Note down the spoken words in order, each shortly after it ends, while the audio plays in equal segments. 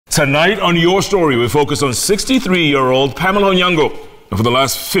Tonight on Your Story, we focus on 63-year-old Pamela Onyango. For the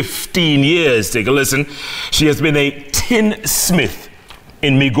last 15 years, take a listen, she has been a tinsmith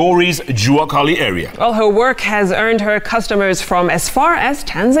in Migori's Juakali area. Well, her work has earned her customers from as far as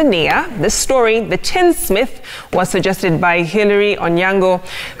Tanzania. This story, the tinsmith, was suggested by Hilary Onyango,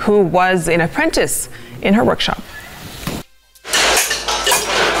 who was an apprentice in her workshop.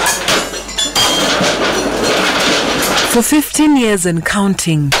 For 15 years and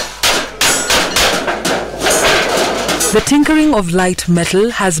counting, the tinkering of light metal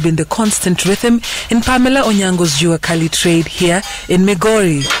has been the constant rhythm in Pamela Onyango's juakali trade here in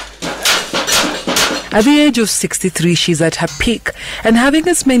Migori. At the age of 63, she's at her peak, and having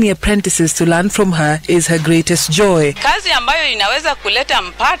as many apprentices to learn from her is her greatest joy. Kazi ambayo inaweza kuleta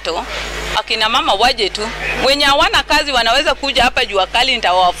mpato, akina mama waje tu. Wenye hawana kazi wanaweza kuja hapa juakali,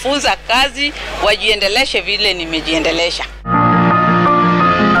 nitawafunza kazi, wajiendeleshe vile nimejiendelesha.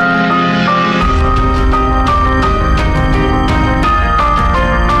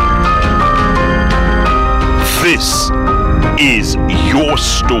 This is Your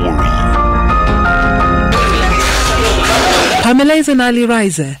Story. Pamela is an early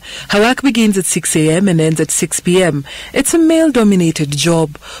riser. Her work begins at 6 a.m. and ends at 6 p.m. It's a male-dominated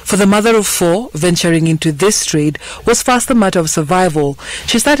job. For the mother of four, venturing into this trade was first a matter of survival.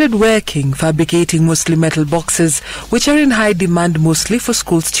 She started working, fabricating mostly metal boxes, which are in high demand mostly for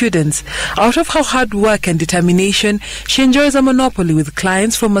school students. Out of her hard work and determination, she enjoys a monopoly with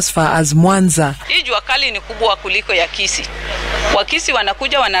clients from as far as Mwanza. Hii juakali ni kubwa kuliko ya Kisi. Wakisi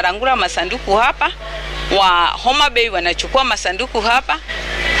wanakuja wanarangura masanduku hapa. Wa Homa Bay wanachukua masanduku hapa.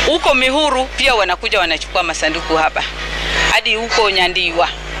 Huko Mihuru pia wanakuja wanachukua masanduku hapa. Hadi huko Nyandiwa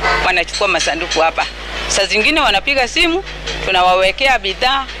wanachukua masanduku hapa. Saa zingine wanapiga simu, tunawawekea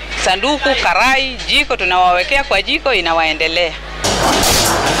bidhaa, sanduku, karai, jiko, tunawawekea kwa jiko, inawaendelea.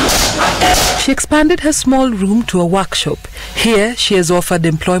 She expanded her small room to a workshop. Here, she has offered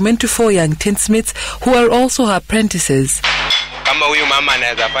employment to 4 young tinsmiths who are also her apprentices. Kama huyu mama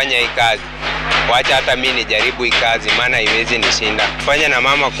anaweza fanya hii kazi, wacha hata mimi nijaribu hii kazi, maana haiwezi nishinda. Kufanya na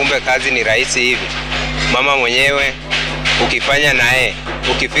mama, kumbe kazi ni rahisi hivi. Mama mwenyewe ukifanya naye,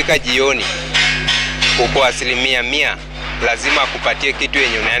 ukifika jioni uko 100%, lazima akupatie kitu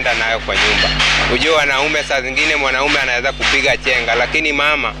yenye unaenda nayo kwa nyumba. Unajua wanaume saa zingine mwanaume anaweza kupiga chenga, lakini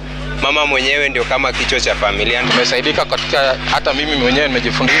mama mwenyewe ndio kama kichwa cha familia. Nimesaidika katika, hata mimi mwenyewe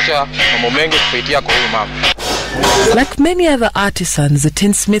nimejifundisha mambo mengi kupitia kwa huyu mama. Like many other artisans, the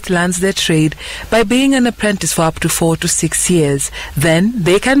tinsmith learns their trade by being an apprentice for up to 4 to 6 years. Then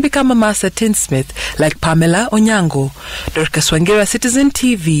they can become a master tinsmith like Pamela Onyango. Dorcas Wangira, Citizen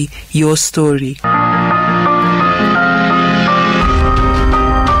TV, Your Story.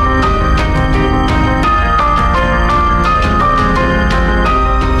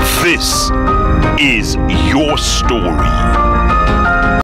 This is Your Story.